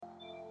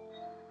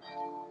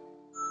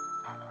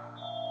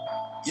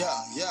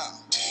Yeah.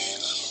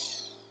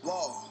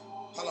 Whoa.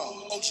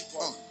 Hello.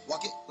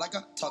 Walk it like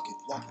I talk it.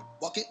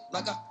 Walk it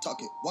like I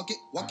talk it. Walk it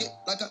like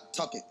I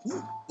talk it.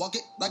 Walk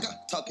it like I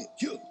talk it.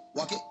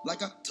 Walk it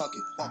like I talk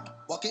it.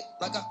 Walk it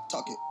like I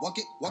talk it. Walk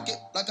it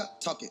like I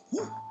talk it.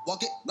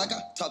 Walk it like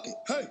I talk it.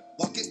 Hey.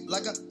 Walk it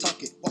like I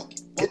talk it.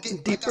 Getting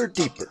deeper.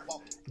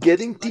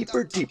 Getting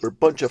deeper.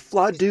 Bunch of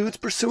flawed dudes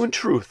pursuing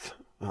truth.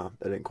 That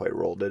didn't quite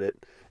roll, did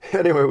it?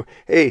 Anyway,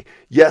 hey,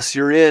 yes,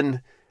 you're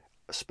in.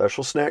 A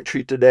special snack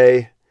treat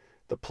today.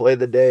 The play of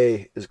the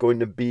day is going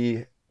to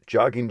be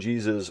Jogging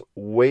Jesus,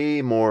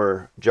 way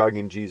more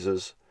Jogging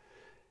Jesus.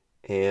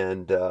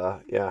 And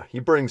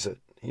he brings it.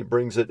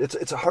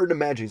 It's hard to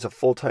imagine. He's a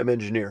full-time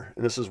engineer.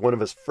 And this is one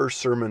of his first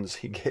sermons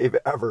he gave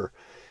ever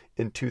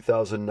in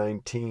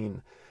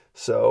 2019.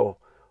 So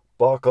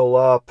buckle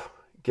up.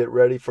 Get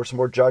ready for some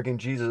more Jogging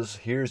Jesus.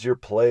 Here's your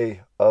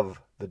play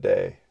of the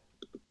day.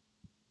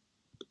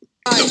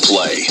 The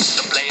play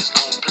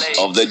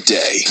of the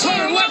day.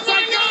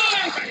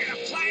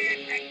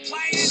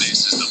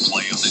 This is the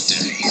play of the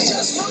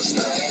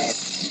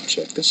day.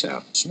 Check this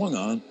out. Swung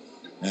on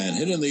and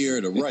hit in the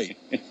air to right.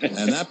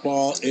 And that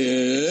ball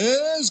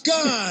is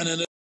gone.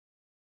 And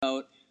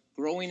about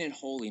growing in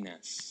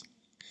holiness.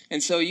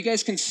 And so you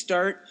guys can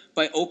start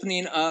by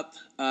opening to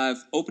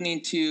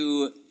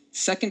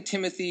 2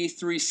 Timothy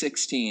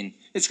 3:16.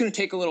 It's going to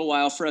take a little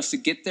while for us to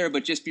get there,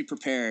 but just be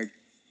prepared.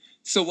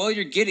 So while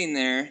you're getting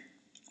there,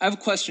 I have a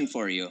question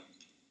for you.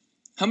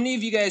 How many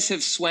of you guys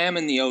have swam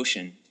in the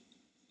ocean?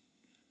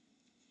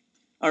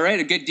 All right,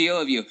 a good deal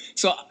of you.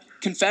 So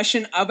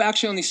confession, I've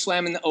actually only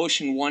swam in the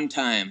ocean one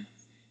time.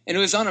 And it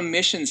was on a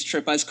missions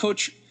trip. I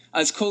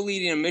was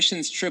co-leading a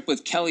missions trip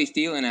with Kelly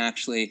Thielen,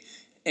 actually.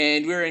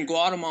 And we were in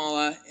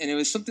Guatemala, and it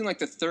was something like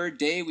the third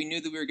day. We knew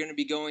that we were going to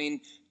be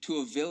going to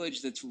a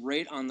village that's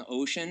right on the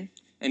ocean.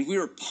 And we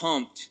were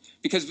pumped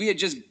because we had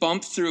just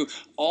bumped through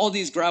all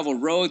these gravel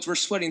roads. We're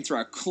sweating through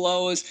our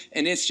clothes,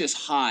 and it's just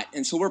hot.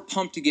 And so we're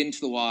pumped to get into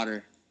the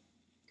water.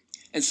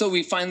 And so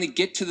we finally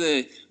get to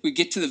the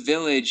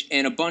village,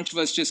 and a bunch of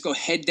us just go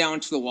head down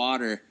to the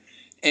water.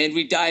 And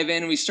we dive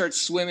in, and we start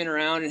swimming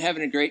around and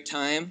having a great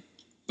time.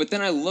 But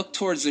then I look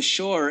towards the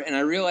shore, and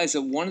I realize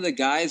that one of the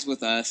guys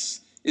with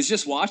us is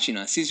just watching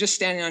us. He's just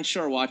standing on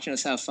shore watching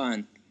us have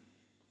fun.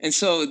 And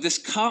so this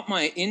caught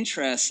my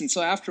interest, and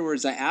so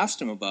afterwards I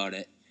asked him about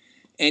it.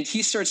 And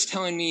he starts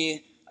telling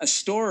me a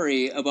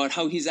story about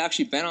how he's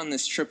actually been on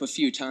this trip a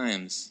few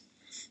times.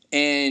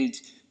 And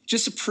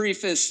just to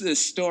preface this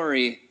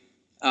story,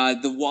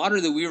 the water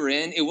that we were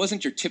in, it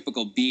wasn't your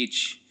typical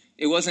beach.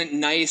 It wasn't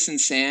nice and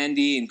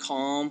sandy and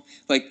calm.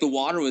 Like, the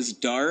water was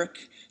dark.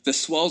 The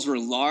swells were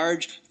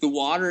large.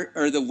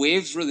 The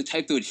waves were the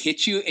type that would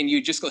hit you, and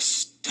you'd just go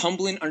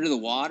tumbling under the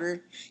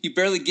water. You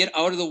barely get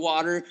out of the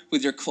water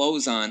with your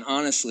clothes on,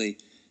 honestly.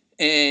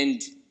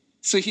 And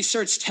so he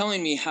starts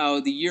telling me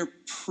how the year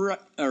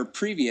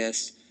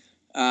previous,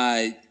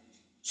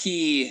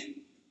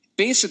 he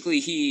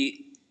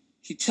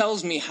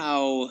tells me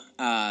how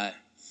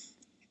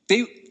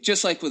they,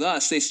 just like with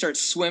us, they start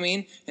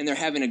swimming, and they're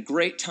having a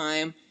great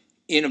time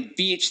in a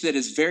beach that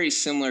is very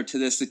similar to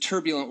this, the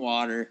turbulent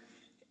water.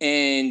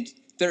 And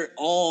they're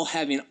all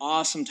having an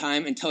awesome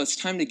time until it's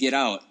time to get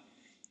out.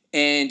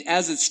 And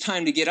as it's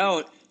time to get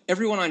out,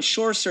 everyone on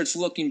shore starts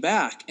looking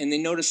back, and they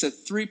notice that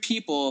 3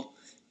 people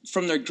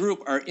from their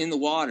group are in the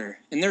water,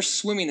 and they're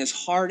swimming as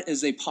hard as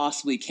they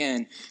possibly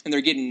can, and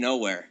they're getting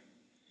nowhere.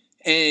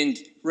 And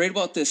right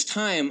about this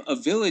time, a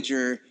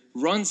villager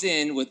runs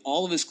in with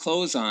all of his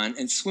clothes on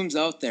and swims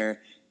out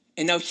there,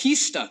 and now he's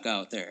stuck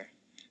out there.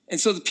 And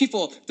so the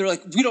people, they're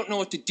like, we don't know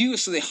what to do.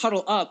 So they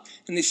huddle up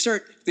and they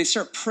start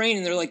praying,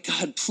 and they're like,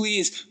 God,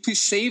 please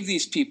save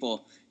these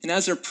people. And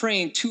as they're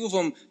praying, 2 of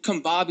them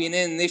come bobbing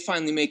in, and they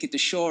finally make it to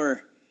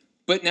shore.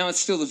 But now it's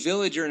still the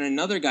villager and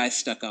another guy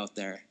stuck out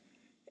there.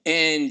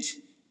 And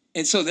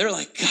so they're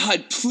like,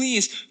 God,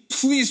 please,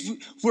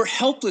 we're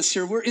helpless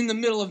here. We're in the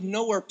middle of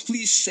nowhere.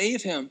 Please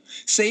save them.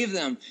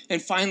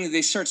 And finally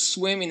they start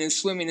swimming, and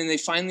they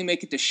finally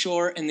make it to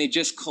shore, and they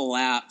just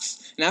collapse.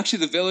 And actually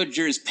the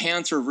villager's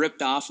pants were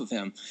ripped off of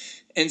him.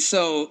 And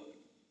so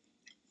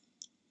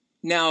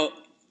now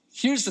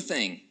here's the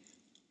thing.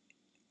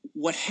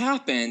 What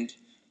happened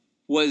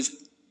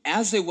was,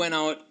 as they went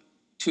out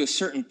to a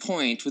certain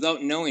point,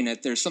 without knowing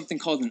it, there's something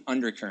called an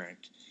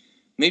undercurrent.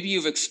 Maybe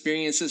you've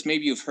experienced this.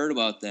 Maybe you've heard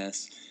about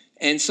this.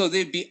 And so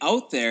they'd be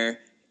out there,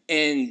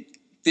 and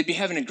they'd be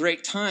having a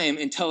great time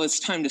until it's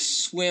time to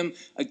swim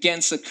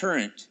against the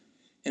current.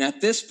 And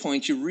at this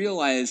point, you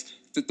realize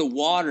that the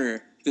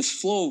water, this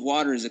flow of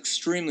water, is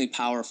extremely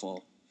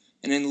powerful.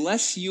 And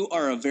unless you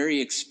are a very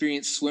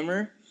experienced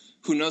swimmer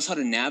who knows how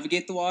to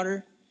navigate the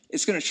water,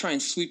 it's going to try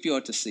and sweep you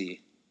out to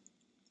sea.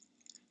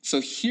 So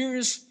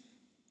here's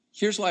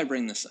why I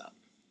bring this up.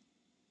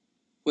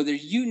 Whether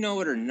you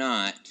know it or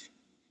not,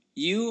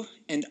 you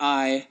and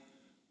I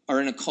are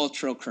in a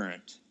cultural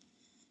current.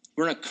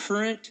 We're in a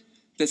current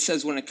that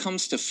says when it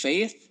comes to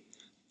faith,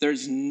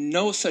 there's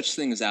no such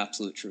thing as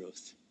absolute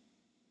truth.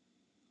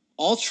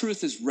 All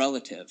truth is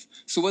relative.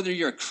 So whether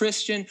you're a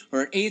Christian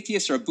or an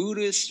atheist or a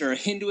Buddhist or a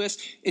Hinduist,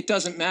 it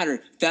doesn't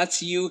matter.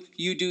 That's you.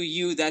 You do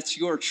you. That's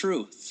your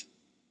truth.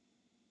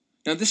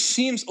 Now, this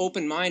seems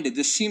open-minded.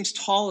 This seems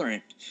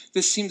tolerant.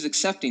 This seems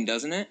accepting,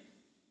 doesn't it?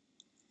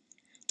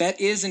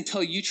 That is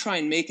until you try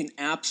and make an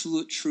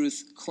absolute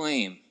truth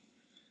claim.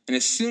 And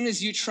as soon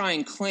as you try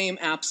and claim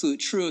absolute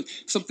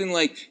truth, something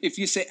like if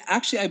you say,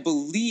 actually, I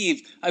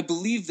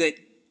believe that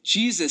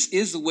Jesus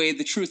is the way,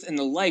 the truth, and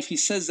the life. He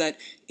says that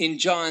in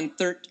John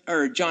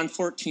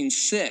 14:6.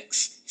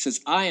 He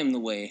says, I am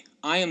the way,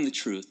 I am the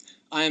truth,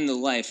 I am the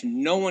life.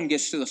 No one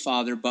gets to the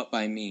Father but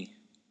by me.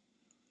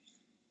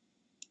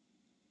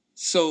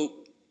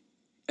 So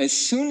as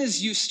soon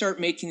as you start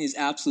making these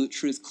absolute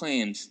truth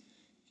claims,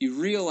 you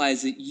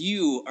realize that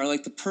you are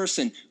like the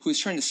person who is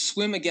trying to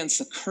swim against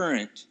the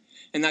current,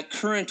 and that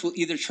current will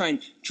either try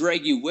and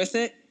drag you with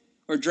it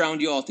or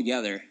drown you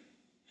altogether.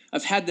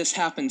 I've had this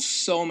happen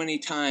so many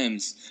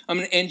times. I'm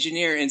an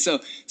engineer, and so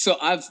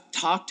I've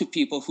talked to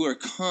people who are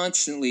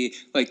constantly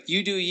like,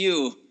 you do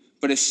you,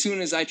 but as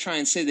soon as I try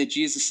and say that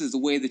Jesus is the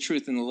way, the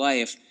truth, and the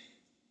life,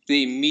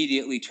 they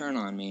immediately turn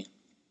on me.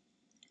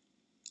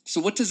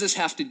 So what does this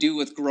have to do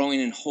with growing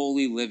in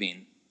holy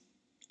living?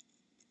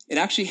 It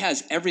actually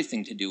has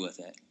everything to do with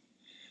it.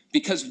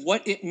 Because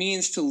what it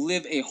means to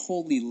live a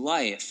holy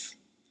life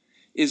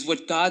is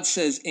what God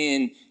says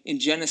in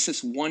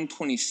Genesis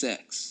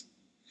 1:26.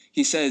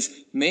 He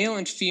says, male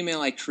and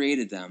female I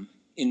created them.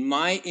 In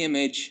my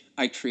image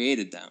I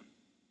created them.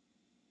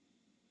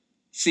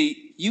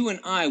 See, you and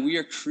I, we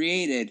are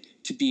created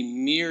to be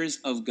mirrors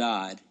of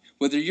God.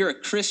 Whether you're a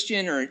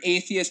Christian or an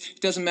atheist,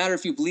 it doesn't matter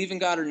if you believe in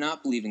God or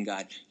not believe in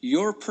God.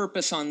 Your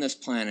purpose on this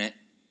planet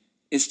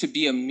is to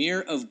be a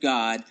mirror of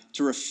God,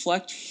 to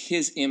reflect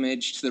his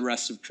image to the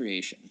rest of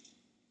creation.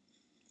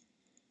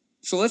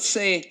 So let's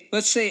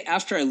say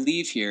after I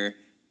leave here,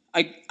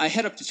 I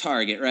head up to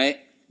Target, right?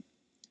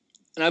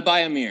 And I buy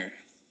a mirror.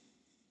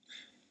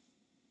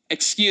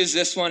 Excuse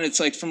this one, it's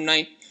like from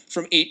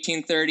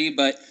 1830,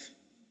 but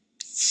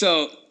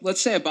so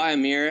let's say I buy a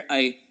mirror,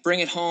 I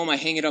bring it home, I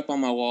hang it up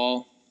on my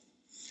wall,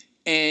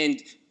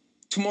 and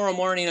tomorrow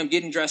morning I'm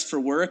getting dressed for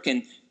work,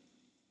 and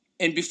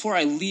before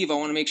I leave, I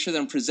want to make sure that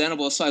I'm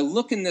presentable, so I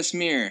look in this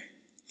mirror,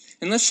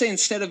 and let's say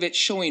instead of it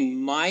showing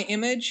my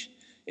image,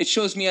 it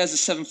shows me as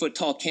a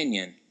 7-foot-tall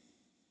Kenyan.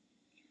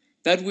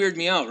 That'd weird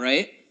me out,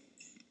 right?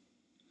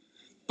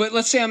 But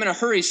let's say I'm in a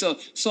hurry, so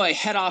I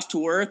head off to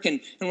work,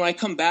 and when I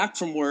come back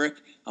from work,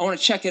 I want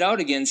to check it out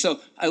again. So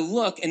I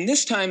look, and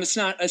this time it's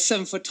not a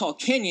 7-foot-tall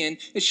Kenyan,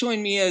 it's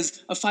showing me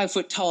as a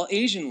 5-foot-tall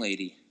Asian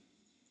lady.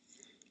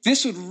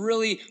 This would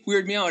really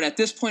weird me out. At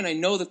this point, I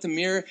know that the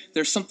mirror,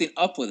 there's something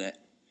up with it.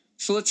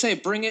 So let's say I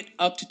bring it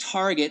up to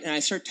Target, and I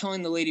start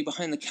telling the lady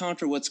behind the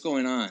counter what's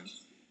going on.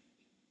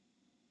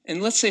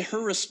 And let's say her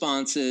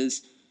response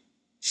is,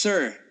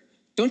 sir,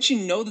 don't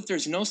you know that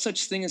there's no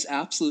such thing as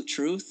absolute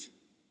truth?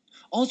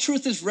 All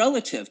truth is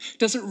relative.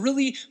 Does it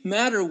really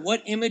matter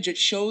what image it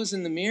shows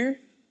in the mirror?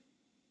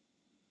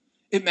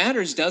 It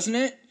matters, doesn't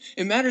it?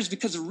 It matters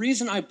because the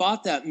reason I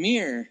bought that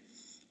mirror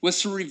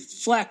was to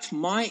reflect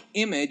my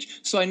image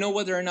so I know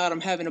whether or not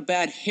I'm having a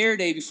bad hair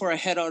day before I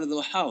head out of the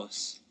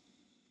house.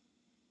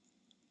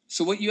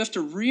 So what you have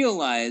to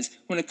realize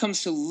when it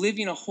comes to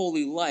living a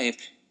holy life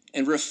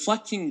and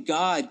reflecting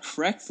God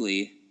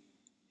correctly,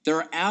 there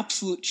are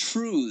absolute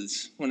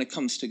truths when it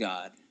comes to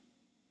God.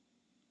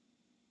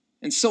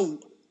 And so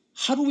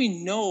how do we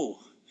know?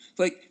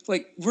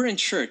 Like we're in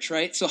church,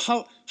 right? So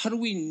how do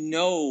we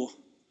know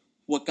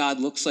what God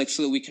looks like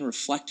so that we can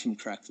reflect him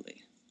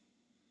correctly?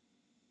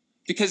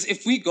 Because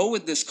if we go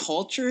with this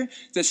culture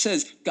that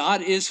says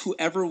God is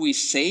whoever we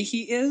say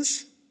he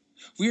is,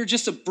 we are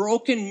just a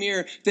broken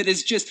mirror that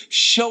is just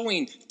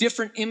showing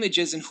different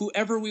images and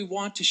whoever we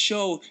want to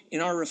show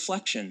in our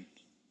reflection.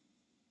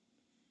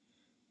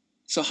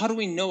 So how do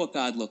we know what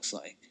God looks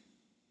like?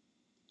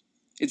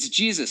 It's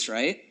Jesus,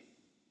 right?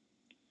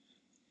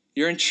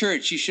 You're in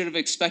church. You should have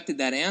expected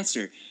that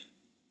answer.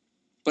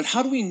 But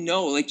how do we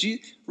know? Like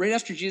right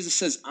after Jesus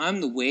says, I'm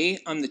the way,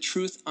 I'm the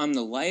truth, I'm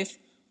the life,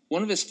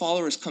 one of his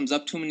followers comes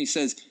up to him and he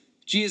says,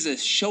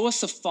 Jesus, show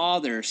us the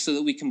Father so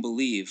that we can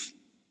believe.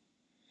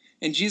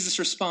 And Jesus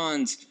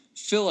responds,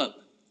 Philip,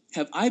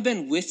 have I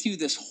been with you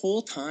this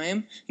whole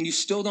time and you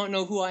still don't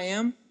know who I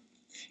am?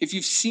 If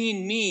you've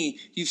seen me,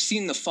 you've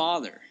seen the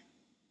Father.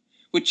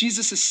 What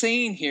Jesus is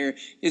saying here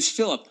is,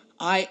 Philip,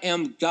 I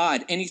am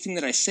God. Anything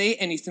that I say,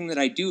 anything that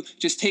I do,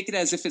 just take it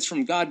as if it's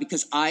from God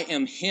because I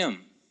am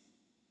him.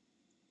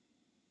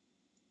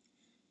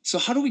 So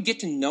how do we get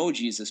to know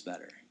Jesus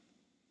better?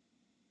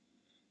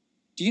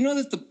 Do you know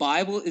that the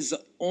Bible is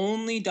the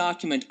only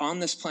document on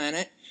this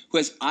planet who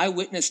has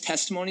eyewitness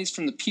testimonies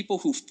from the people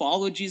who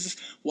followed Jesus,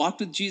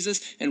 walked with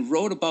Jesus, and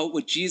wrote about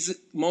what Jesus,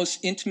 most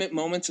intimate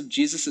moments of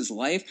Jesus'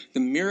 life, the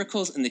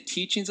miracles and the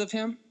teachings of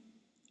him?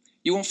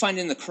 You won't find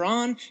it in the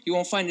Quran. You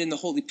won't find it in the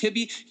Holy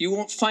Pibbi. You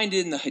won't find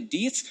it in the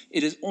Hadiths.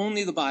 It is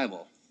only the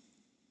Bible.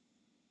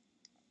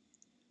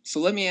 So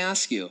let me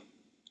ask you,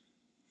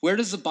 where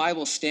does the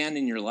Bible stand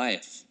in your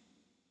life?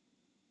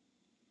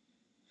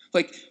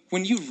 Like,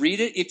 when you read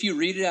it, if you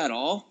read it at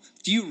all,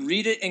 do you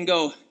read it and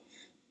go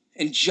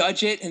and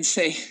judge it and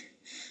say,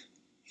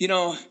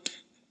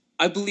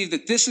 I believe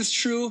that this is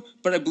true,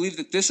 but I believe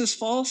that this is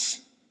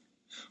false?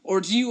 Or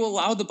do you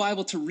allow the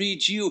Bible to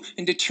read you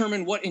and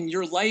determine what in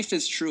your life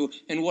is true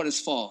and what is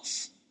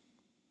false?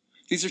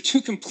 These are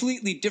two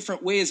completely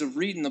different ways of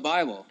reading the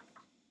Bible.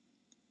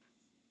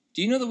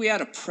 Do you know that we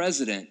had a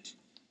president,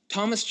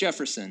 Thomas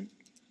Jefferson?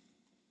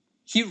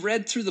 He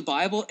read through the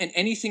Bible, and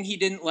anything he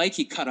didn't like,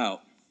 he cut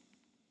out.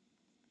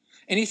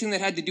 Anything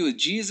that had to do with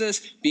Jesus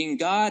being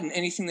God and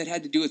anything that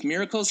had to do with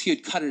miracles, he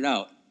would cut it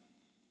out.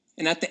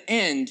 And at the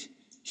end,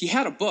 he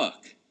had a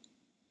book,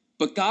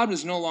 but God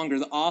was no longer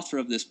the author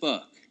of this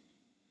book.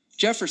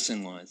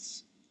 Jefferson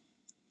was.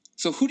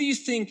 So who do you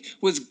think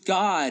was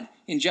God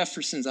in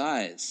Jefferson's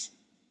eyes?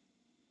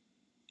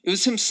 It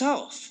was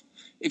himself.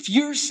 If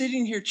you're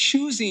sitting here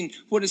choosing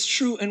what is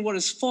true and what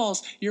is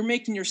false, you're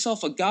making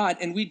yourself a God,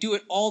 and we do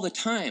it all the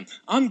time.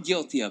 I'm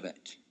guilty of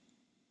it.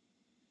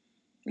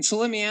 And so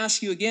let me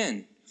ask you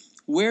again,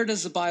 where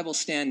does the Bible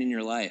stand in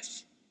your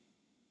life?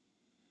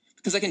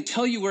 Because I can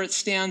tell you where it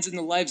stands in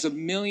the lives of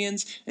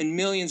millions and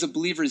millions of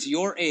believers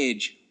your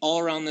age all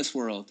around this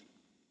world.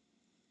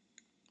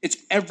 It's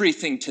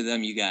everything to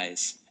them, you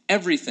guys.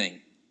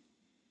 Everything.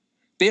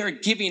 They are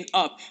giving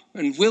up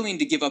and willing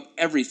to give up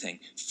everything.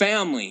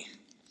 Family,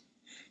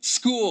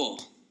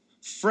 school,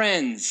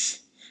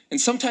 friends, and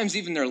sometimes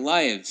even their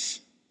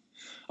lives.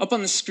 Up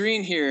on the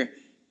screen here,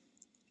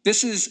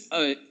 this is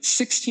a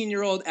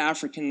 16-year-old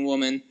African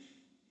woman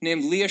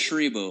named Leah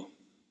Sharibu.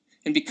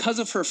 And because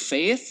of her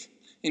faith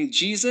in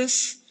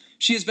Jesus,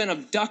 she has been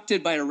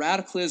abducted by a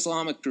radical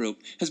Islamic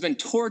group, has been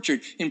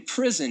tortured,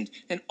 imprisoned,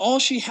 and all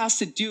she has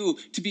to do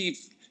to be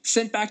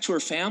sent back to her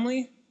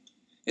family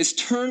is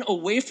turn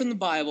away from the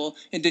Bible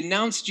and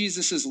denounce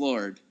Jesus as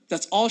Lord.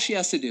 That's all she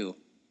has to do.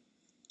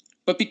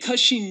 But because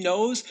she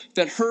knows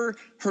that her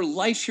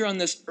life here on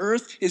this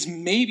earth is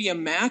maybe a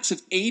max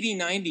of 80,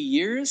 90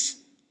 years,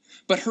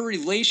 but her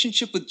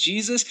relationship with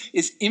Jesus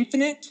is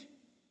infinite,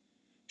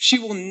 she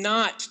will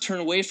not turn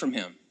away from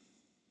him.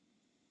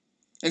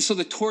 And so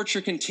the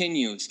torture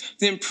continues.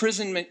 The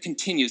imprisonment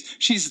continues.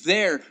 She's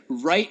there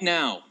right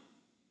now.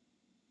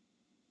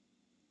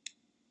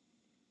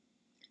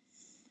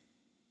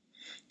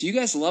 Do you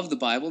guys love the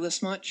Bible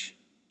this much?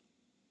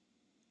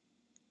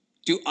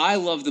 Do I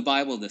love the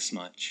Bible this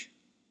much?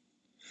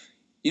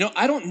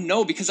 I don't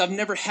know, because I've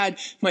never had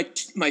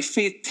my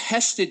faith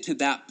tested to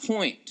that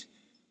point.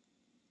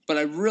 But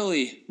I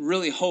really,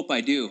 really hope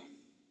I do.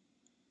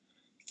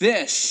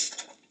 This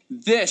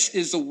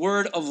is the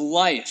word of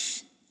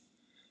life.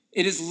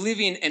 It is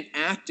living and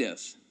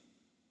active.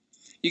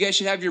 You guys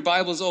should have your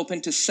Bibles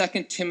open to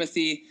 2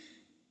 Timothy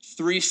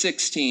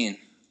 3:16.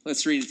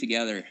 Let's read it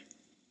together.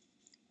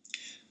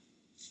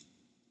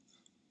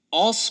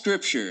 All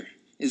scripture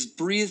is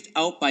breathed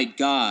out by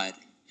God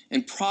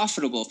and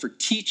profitable for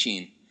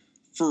teaching,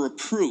 for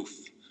reproof,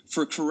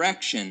 for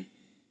correction,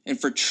 and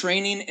for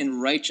training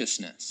in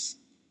righteousness.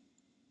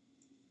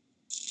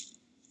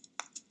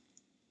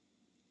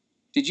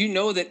 Did you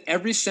know that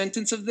every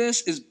sentence of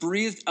this is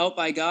breathed out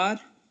by God?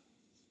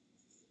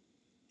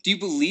 Do you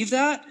believe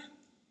that?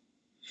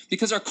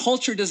 Because our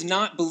culture does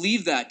not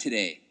believe that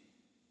today.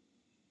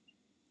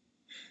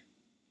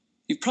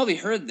 You've probably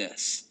heard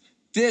this.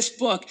 This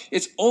book,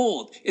 it's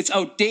old, it's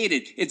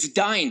outdated, it's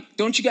dying.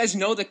 Don't you guys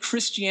know that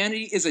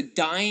Christianity is a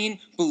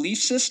dying belief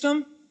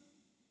system?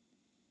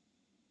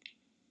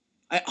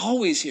 I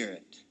always hear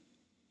it.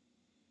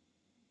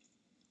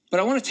 But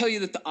I want to tell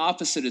you that the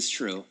opposite is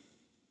true.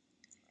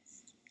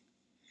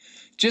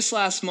 Just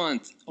last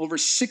month, over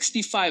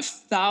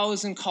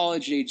 65,000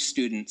 college-age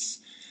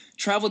students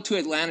traveled to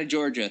Atlanta,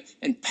 Georgia,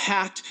 and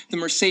packed the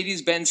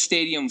Mercedes-Benz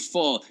Stadium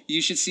full.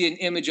 You should see an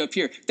image up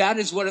here. That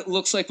is what it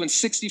looks like when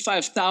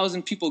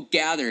 65,000 people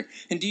gather.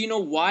 And do you know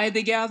why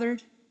they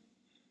gathered?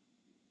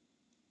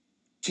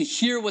 To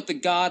hear what the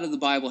God of the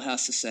Bible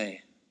has to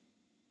say.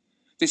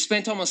 They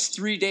spent almost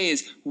 3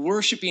 days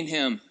worshiping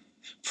him,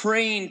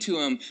 praying to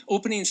him,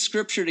 opening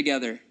scripture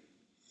together.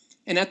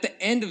 And at the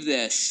end of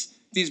this,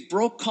 these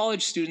broke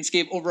college students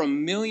gave over $1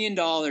 million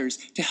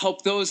to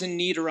help those in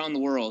need around the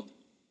world.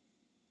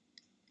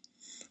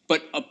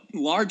 But a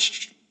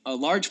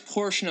large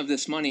portion of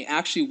this money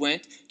actually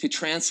went to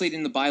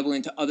translating the Bible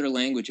into other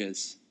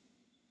languages.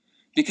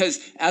 Because,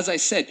 as I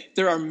said,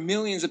 there are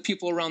millions of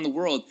people around the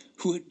world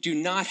who do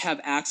not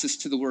have access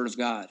to the Word of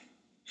God.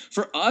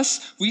 For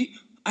us,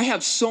 I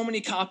have so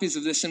many copies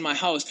of this in my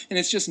house, and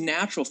it's just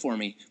natural for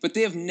me. But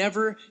they have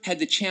never had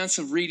the chance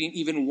of reading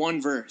even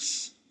one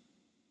verse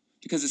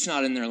because it's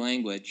not in their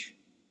language.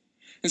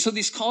 And so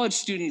these college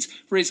students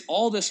raise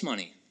all this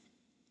money.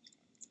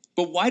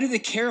 But why do they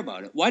care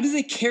about it? Why do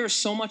they care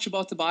so much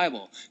about the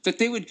Bible that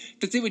they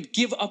would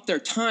give up their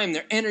time,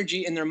 their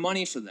energy, and their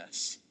money for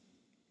this?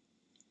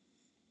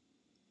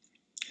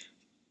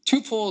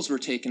 2 polls were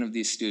taken of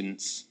these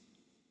students.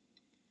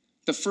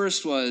 The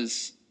first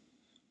was,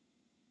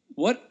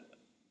 what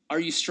are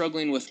you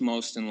struggling with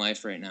most in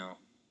life right now?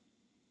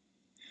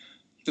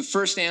 The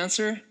first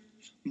answer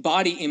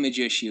body image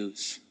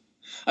issues.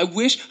 I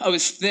wish I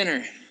was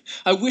thinner.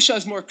 I wish I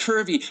was more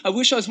curvy. I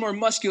wish I was more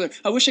muscular.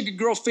 I wish I could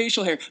grow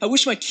facial hair. I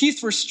wish my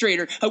teeth were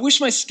straighter. I wish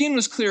my skin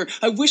was clearer.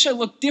 I wish I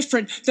looked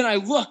different than I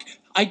look.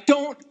 I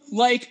don't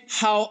like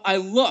how I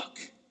look.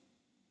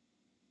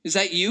 Is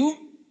that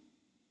you?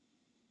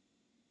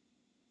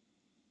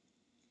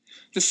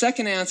 The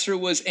second answer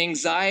was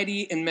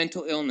anxiety and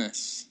mental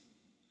illness.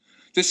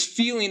 This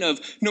feeling of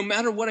no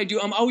matter what I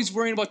do, I'm always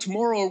worrying about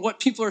tomorrow or what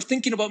people are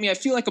thinking about me. I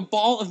feel like a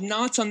ball of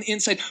knots on the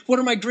inside. What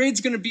are my grades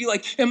going to be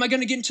like? Am I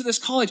going to get into this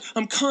college?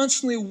 I'm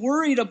constantly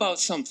worried about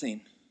something.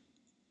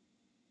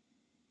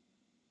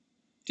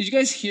 Did you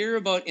guys hear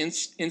about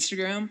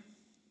Instagram?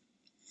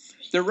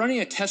 They're running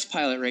a test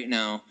pilot right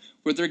now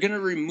where they're going to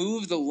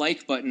remove the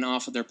like button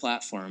off of their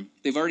platform.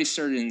 They've already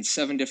started in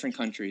 7 different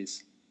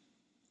countries.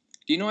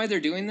 Do you know why they're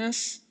doing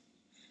this?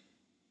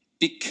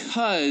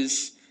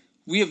 Because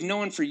we have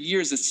known for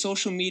years that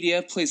social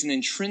media plays an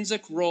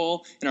intrinsic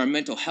role in our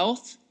mental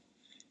health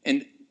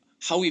and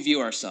how we view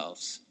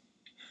ourselves.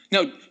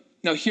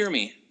 Now hear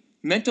me.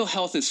 Mental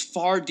health is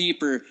far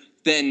deeper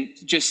than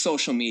just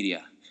social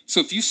media.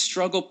 So if you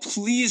struggle,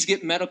 please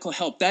get medical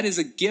help. That is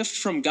a gift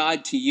from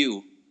God to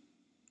you.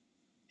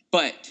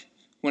 But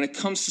when it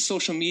comes to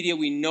social media,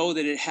 we know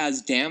that it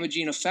has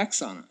damaging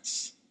effects on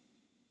us.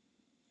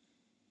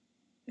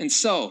 And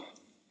so,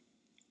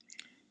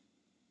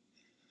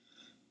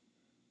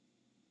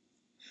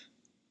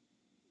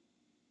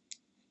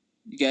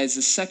 you guys,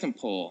 the second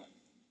poll,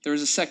 there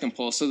was a second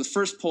poll. So the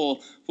first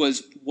poll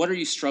was, what are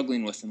you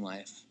struggling with in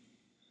life?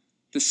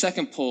 The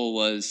second poll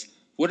was,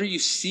 what are you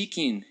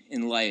seeking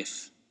in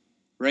life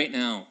right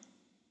now?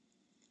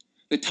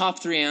 The top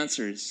 3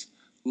 answers,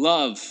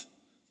 love,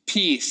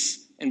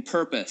 peace, and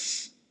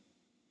purpose.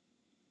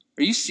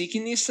 Are you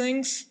seeking these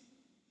things?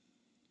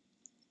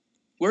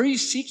 Where are you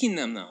seeking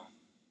them, though?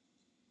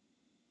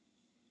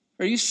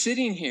 Are you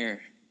sitting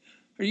here?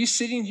 Are you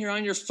sitting here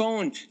on your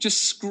phone,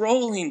 just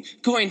scrolling,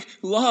 going,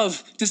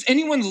 love? Does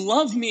anyone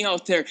love me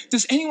out there?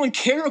 Does anyone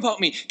care about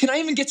me? Can I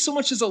even get so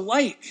much as a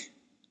like?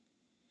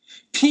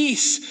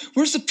 Peace.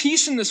 Where's the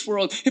peace in this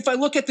world? If I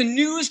look at the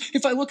news,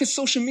 if I look at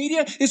social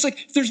media, it's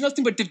like there's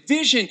nothing but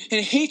division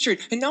and hatred.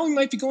 And now we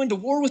might be going to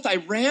war with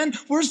Iran.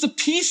 Where's the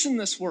peace in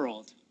this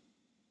world?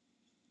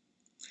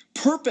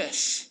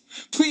 Purpose.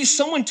 Please,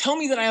 someone tell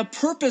me that I have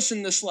purpose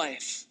in this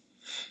life.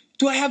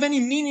 Do I have any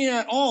meaning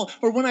at all?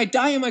 Or when I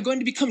die, am I going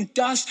to become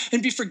dust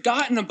and be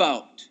forgotten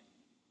about?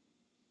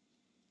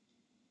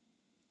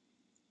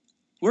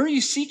 Where are you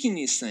seeking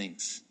these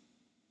things?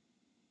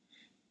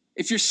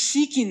 If you're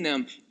seeking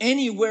them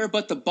anywhere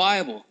but the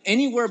Bible,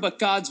 anywhere but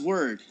God's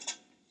word,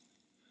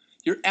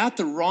 you're at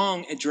the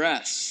wrong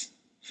address.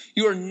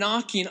 You are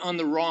knocking on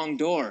the wrong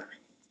door.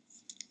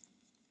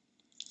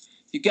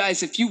 You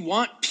guys, if you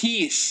want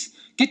peace,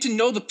 get to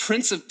know the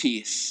Prince of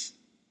Peace.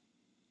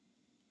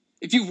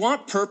 If you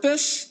want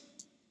purpose,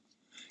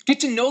 get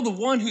to know the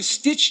one who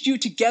stitched you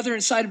together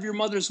inside of your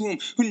mother's womb,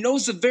 who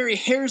knows the very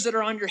hairs that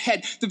are on your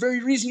head, the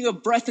very reason you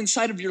have breath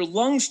inside of your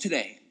lungs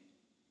today.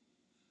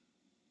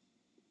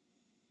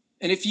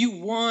 And if you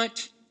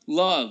want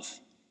love,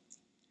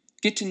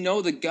 get to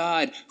know the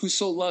God who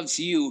so loves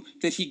you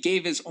that he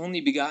gave his only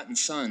begotten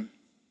son.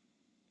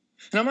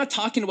 And I'm not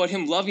talking about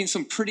him loving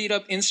some prettied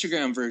up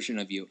Instagram version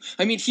of you.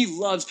 I mean, he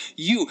loves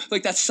you,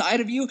 like that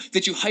side of you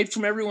that you hide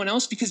from everyone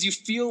else because you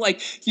feel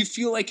like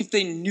if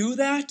they knew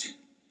that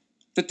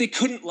they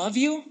couldn't love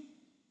you.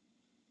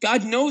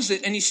 God knows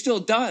it and he still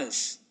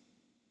does.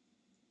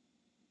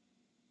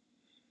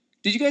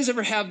 Did you guys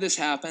ever have this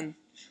happen?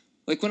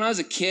 Like when I was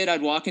a kid,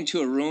 I'd walk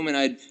into a room and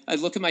I'd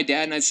look at my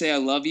dad and I'd say, I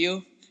love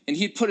you. And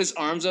he'd put his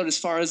arms out as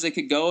far as they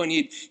could go and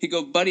he'd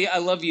go, buddy, I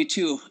love you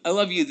too. I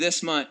love you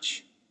this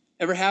much.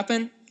 Ever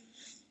happen?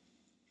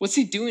 What's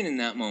he doing in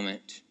that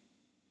moment?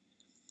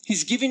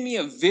 He's giving me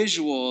a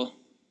visual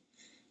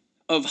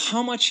of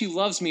how much he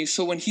loves me,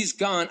 so when he's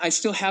gone, I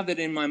still have that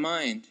in my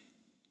mind.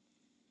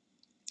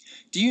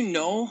 Do you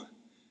know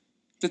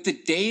that the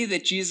day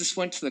that Jesus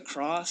went to the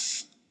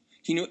cross,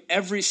 he knew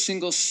every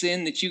single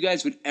sin that you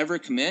guys would ever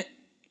commit,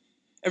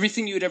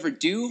 everything you would ever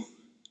do,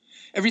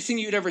 everything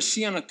you would ever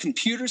see on a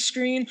computer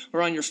screen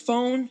or on your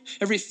phone,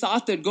 every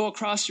thought that would go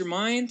across your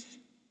mind?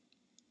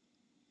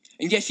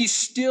 And yet he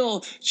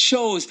still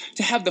chose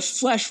to have the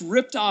flesh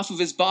ripped off of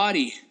his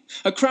body,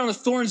 a crown of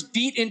thorns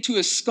beat into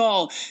his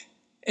skull,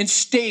 and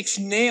stakes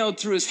nailed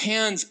through his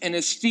hands and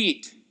his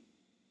feet.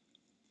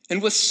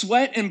 And with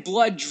sweat and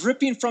blood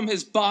dripping from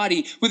his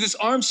body, with his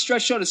arms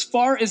stretched out as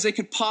far as they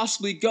could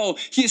possibly go,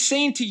 he is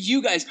saying to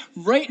you guys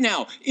right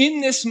now,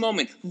 in this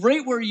moment,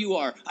 right where you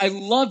are, I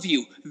love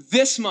you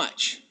this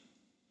much.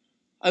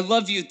 I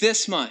love you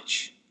this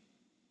much.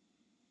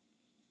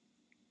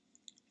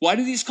 Why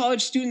do these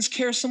college students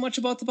care so much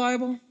about the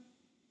Bible?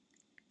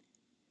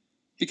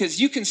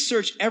 Because you can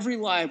search every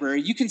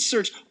library, you can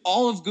search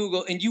all of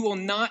Google, and you will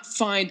not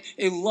find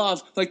a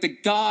love like the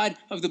God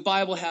of the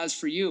Bible has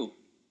for you.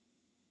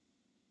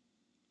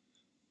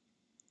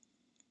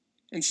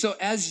 And so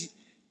as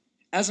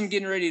I'm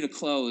getting ready to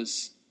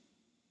close,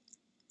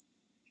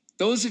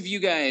 those of you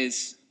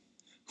guys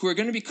who are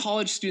going to be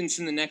college students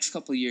in the next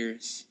couple of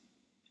years.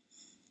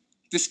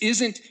 This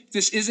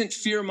isn't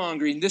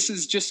fear-mongering. This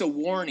is just a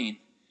warning.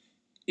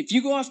 If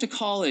you go off to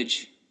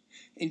college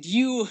and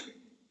you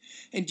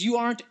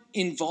aren't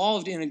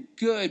involved in a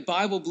good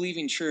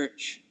Bible-believing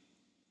church,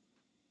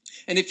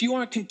 and if you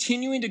aren't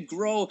continuing to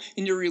grow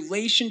in your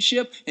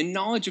relationship and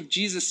knowledge of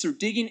Jesus through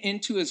digging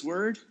into his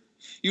word,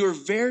 you are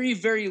very,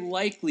 very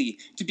likely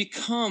to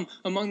become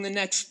among the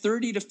next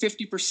 30 to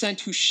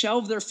 50% who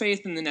shelve their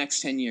faith in the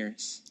next 10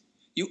 years.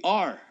 You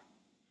are.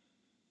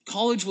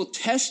 College will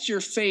test your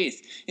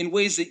faith in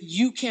ways that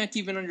you can't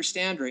even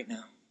understand right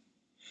now.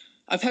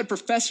 I've had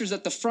professors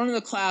at the front of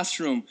the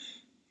classroom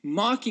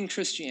mocking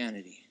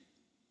Christianity.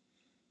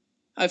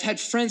 I've had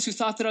friends who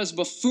thought that I was a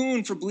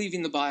buffoon for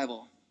believing the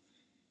Bible.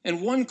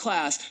 In one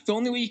class, the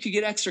only way you could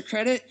get extra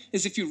credit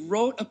is if you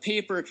wrote a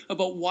paper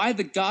about why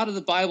the God of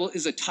the Bible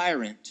is a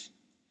tyrant.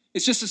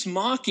 It's just this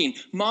mocking,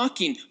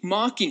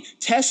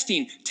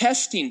 testing.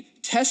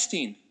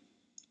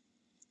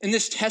 And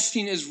this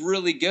testing is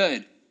really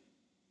good.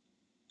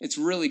 It's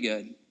really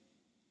good.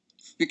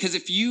 Because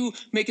if you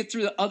make it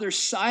through the other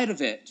side of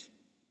it,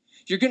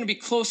 you're going to be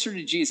closer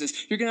to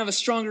Jesus. You're going to have a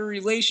stronger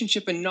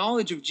relationship and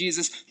knowledge of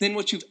Jesus than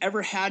what you've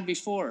ever had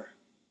before.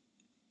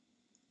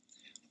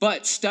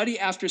 But study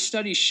after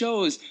study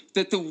shows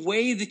that the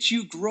way that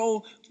you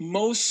grow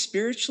most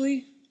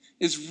spiritually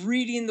is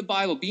reading the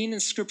Bible, being in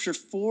Scripture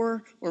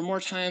 4 or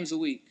more times a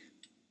week.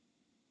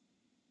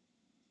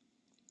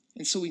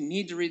 And so we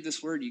need to read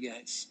this word, you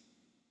guys.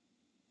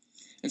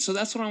 And so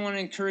that's what I want to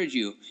encourage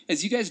you.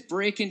 As you guys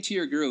break into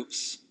your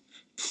groups,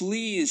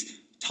 please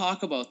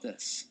talk about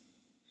this.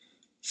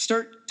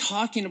 Start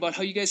talking about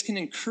how you guys can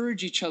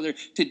encourage each other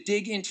to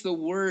dig into the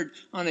word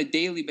on a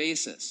daily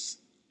basis.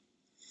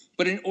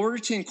 But in order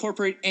to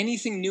incorporate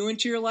anything new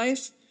into your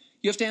life,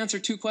 you have to answer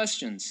two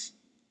questions.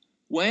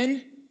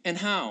 When and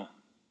how?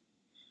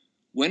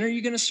 When are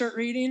you going to start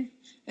reading?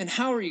 And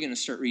how are you going to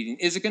start reading?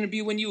 Is it going to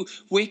be when you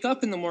wake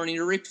up in the morning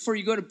or right before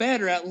you go to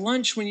bed or at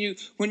lunch when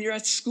you're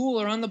at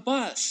school or on the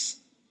bus?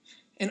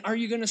 And are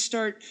you going to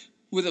start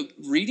with a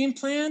reading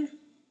plan?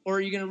 Or are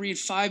you going to read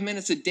 5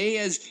 minutes a day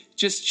as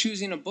just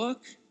choosing a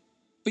book?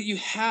 But you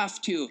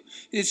have to.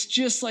 It's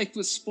just like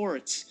with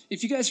sports.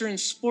 If you guys are in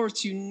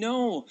sports, you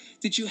know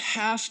that you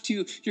have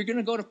to. You're going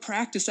to go to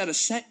practice at a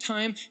set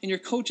time, and your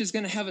coach is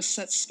going to have a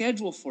set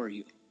schedule for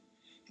you.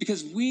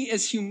 Because we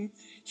as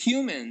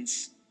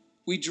humans,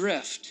 we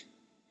drift.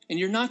 And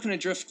you're not going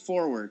to drift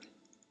forward.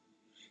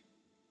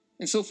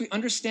 And so if we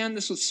understand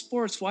this with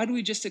sports, why do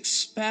we just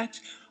expect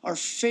our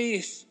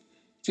faith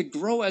to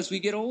grow as we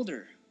get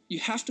older? You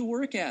have to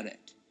work at it.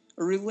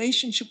 A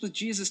relationship with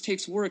Jesus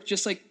takes work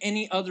just like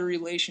any other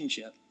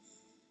relationship.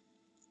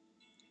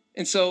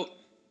 And so,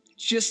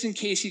 just in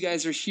case you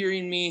guys are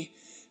hearing me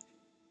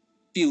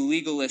be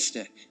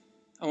legalistic,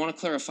 I want to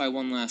clarify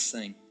one last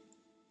thing.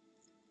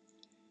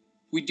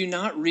 We do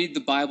not read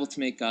the Bible to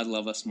make God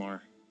love us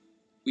more.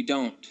 We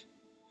don't.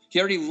 He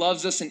already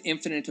loves us an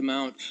infinite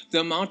amount.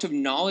 The amount of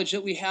knowledge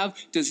that we have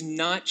does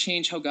not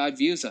change how God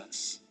views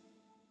us.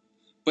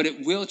 But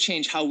it will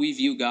change how we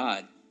view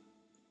God.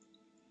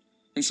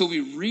 And so we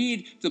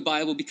read the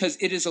Bible because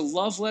it is a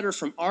love letter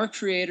from our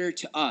Creator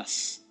to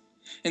us.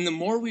 And the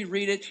more we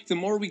read it, the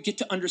more we get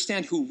to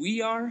understand who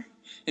we are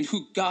and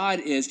who God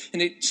is.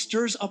 And it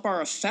stirs up our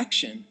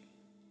affection.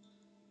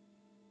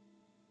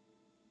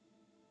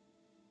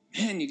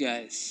 Man, you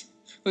guys,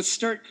 let's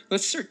start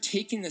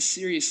taking this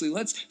seriously.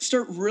 Let's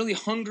start really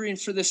hungering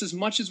for this as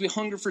much as we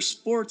hunger for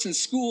sports and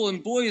school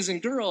and boys and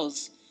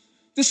girls.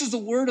 This is the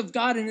Word of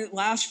God and it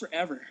lasts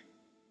forever.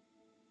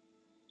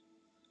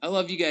 I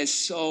love you guys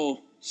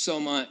so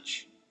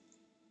much.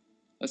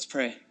 Let's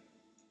pray.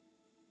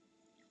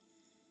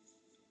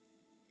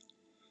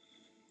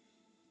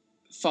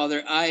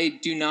 Father, I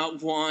do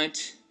not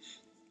want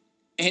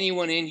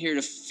anyone in here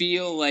to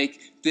feel like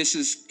this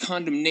is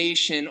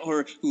condemnation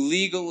or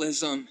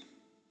legalism.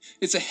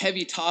 It's a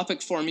heavy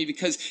topic for me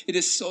because it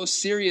is so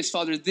serious,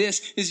 Father.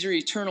 This is your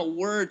eternal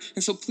word.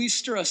 And so please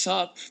stir us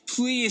up.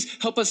 Please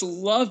help us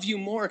love you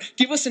more.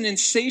 Give us an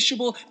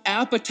insatiable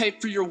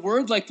appetite for your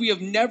word like we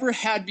have never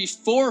had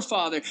before,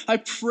 Father. I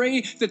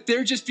pray that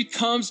there just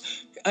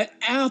becomes an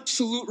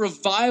absolute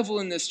revival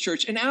in this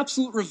church, an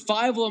absolute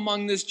revival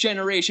among this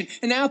generation,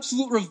 an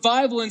absolute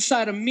revival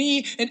inside of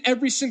me and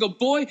every single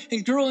boy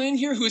and girl in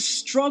here who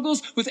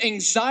struggles with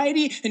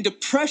anxiety and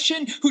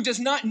depression, who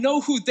does not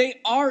know who they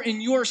are in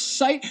your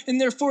sight,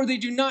 and therefore they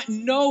do not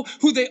know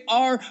who they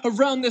are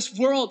around this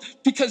world.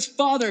 Because,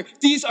 Father,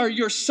 these are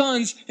your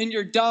sons and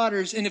your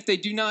daughters, and if they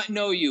do not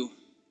know you,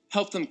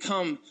 help them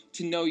come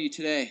to know you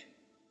today.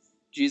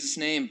 In Jesus'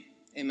 name,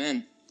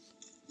 amen.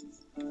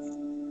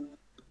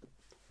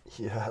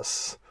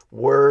 Yes,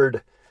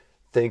 word.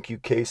 Thank you,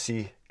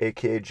 Casey,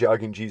 aka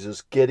Jogging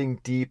Jesus,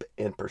 getting deep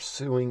and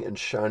pursuing and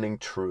shining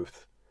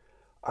truth.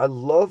 I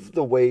love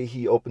the way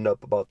he opened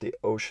up about the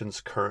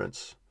ocean's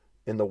currents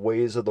and the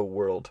ways of the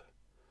world.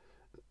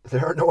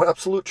 There are no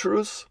absolute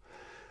truths.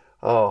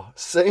 Oh,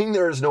 saying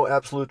there is no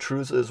absolute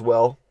truth as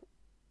well,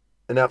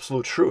 an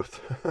absolute truth.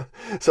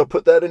 So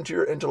put that into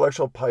your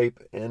intellectual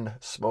pipe and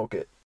smoke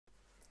it.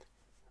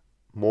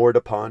 More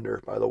to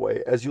ponder, by the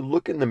way. As you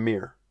look in the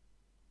mirror,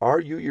 are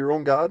you your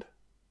own God?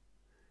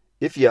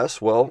 If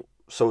yes, well,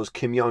 so is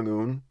Kim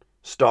Jong-un,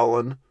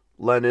 Stalin,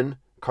 Lenin,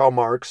 Karl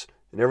Marx,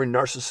 and every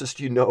narcissist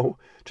you know.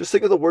 Just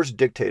think of the worst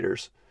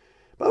dictators.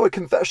 By the way,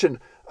 confession,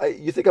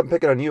 you think I'm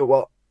picking on you.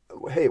 Well,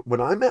 hey, when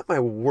I'm at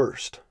my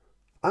worst,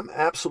 I'm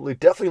absolutely,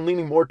 definitely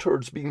leaning more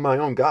towards being my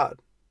own God.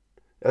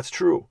 That's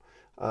true.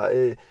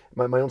 My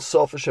own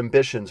selfish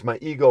ambitions, my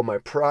ego, my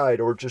pride,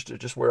 or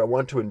just where I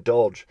want to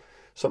indulge.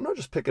 So I'm not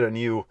just picking on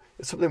you.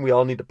 It's something we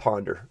all need to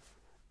ponder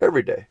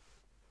every day.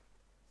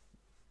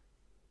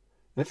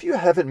 And if you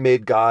haven't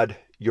made God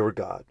your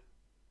God,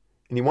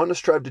 and you want to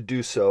strive to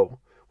do so,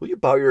 will you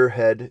bow your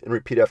head and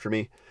repeat after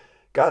me?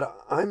 God,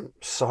 I'm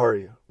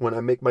sorry when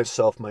I make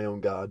myself my own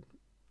God.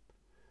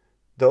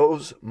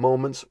 Those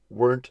moments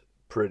weren't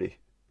pretty.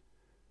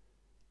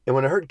 And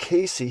when I heard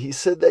Casey, he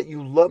said that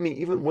you love me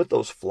even with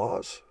those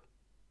flaws.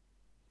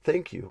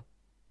 Thank you.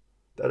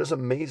 That is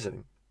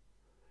amazing.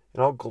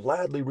 And I'll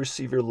gladly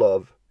receive your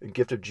love and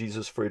gift of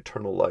Jesus for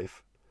eternal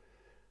life.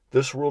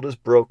 This world is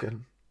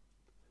broken.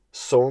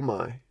 So am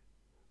I.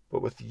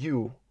 But with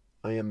you,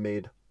 I am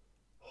made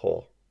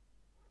whole.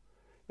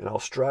 And I'll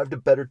strive to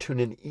better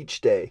tune in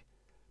each day,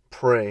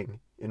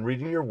 praying and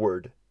reading your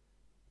word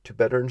to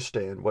better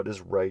understand what is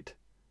right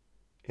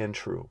and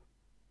true.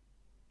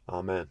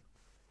 Amen.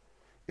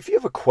 If you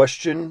have a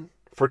question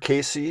for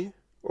Casey,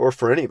 or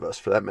for any of us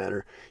for that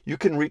matter, you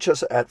can reach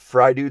us at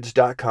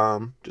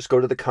frydudes.com. Just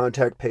go to the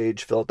contact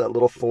page, fill out that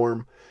little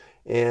form,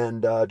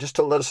 and just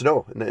to let us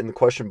know in the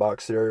question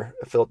box there,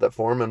 fill out that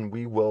form, and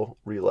we will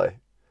relay.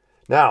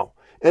 Now,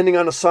 ending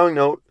on a song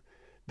note,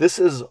 this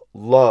is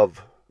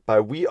Love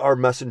by We Are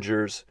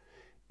Messengers.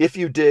 If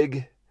you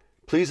dig,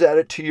 please add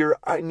it to your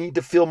I Need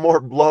to Feel More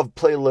Love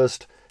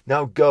playlist.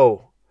 Now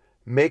go,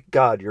 make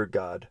God your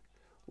God.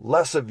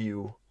 Less of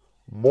you,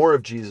 more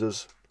of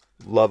Jesus,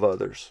 love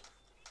others.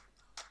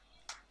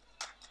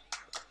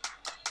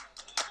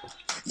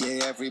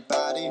 Yeah,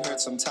 everybody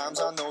hurts sometimes,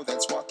 I know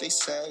that's what they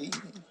say.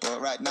 But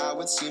right now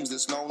it seems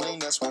this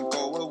loneliness won't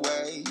go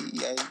away.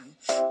 Yeah.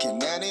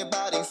 Can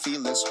anybody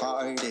feel this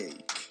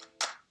heartache?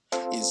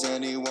 Is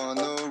anyone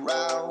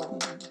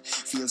around?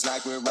 Feels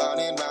like we're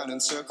running round in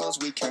circles,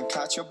 we can't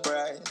catch a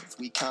breath.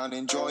 We can't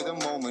enjoy the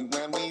moment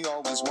when we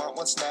always want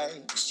what's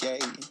next. Yeah,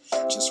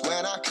 just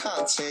when I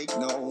can't take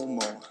no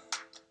more,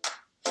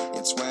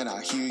 it's when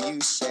I hear you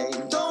say,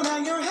 don't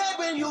hang your head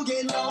when you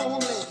get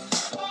lonely.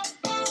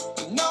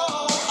 No,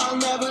 I'll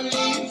never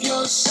leave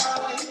your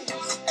side.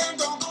 And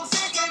don't go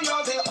thinking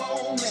you're the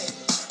only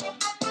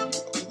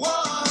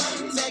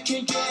one that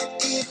can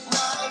get it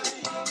right.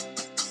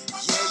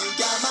 Yeah, you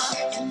got my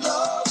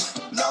love,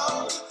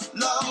 love,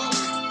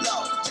 love,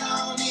 love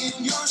down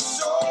in your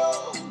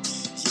soul.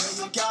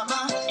 Yeah, you got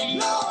my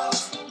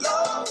love,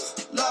 love,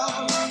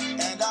 love,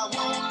 and I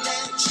won't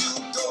let you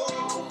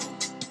go.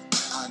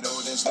 I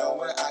know there's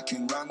nowhere I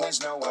can run,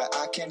 there's nowhere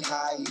I can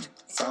hide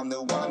from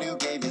the one who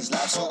gave his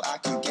life so I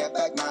could get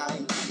back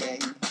mine. Yeah.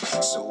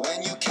 So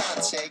when you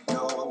can't take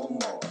no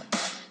more,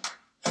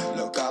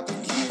 look up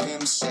and hear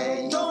him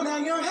say, don't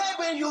hang your head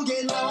when you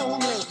get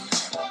lonely.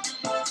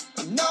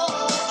 No,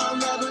 I'll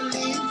never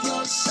leave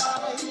your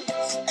side.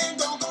 And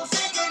don't go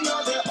thinking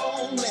you're the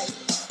only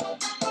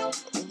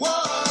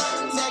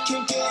one that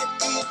can get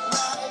it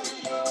right.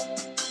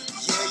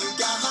 Yeah, you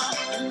got my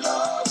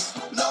love,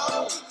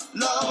 love,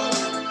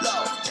 love,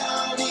 love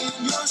down in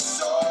your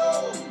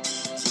soul.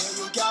 Yeah,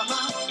 you got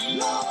my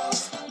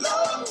love,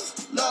 love,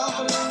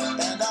 love,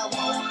 and I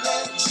won't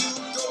let you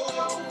go.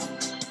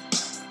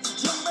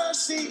 Your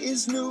mercy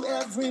is new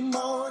every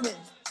morning.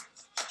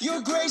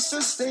 Your grace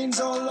sustains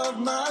all of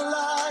my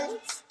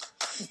life.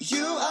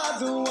 You are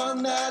the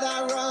one that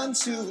I run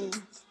to.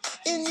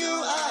 In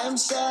you I am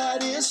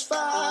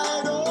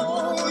satisfied.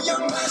 Oh, your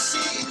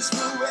mercy is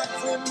new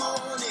every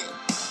morning.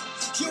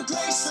 Your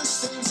grace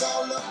sustains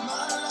all of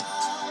my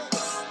life.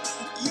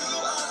 You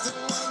are the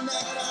one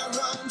that I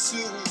run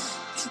to.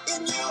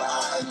 In you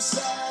I am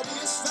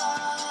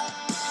satisfied.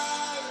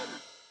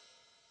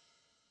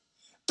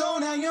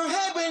 Don't hang your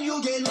head when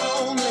you get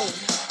lonely.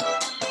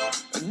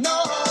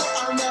 No,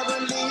 I'll never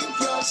leave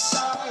your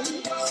side.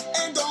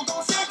 And don't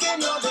go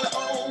thinking you're the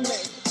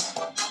only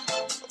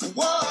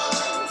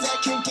one that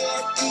can get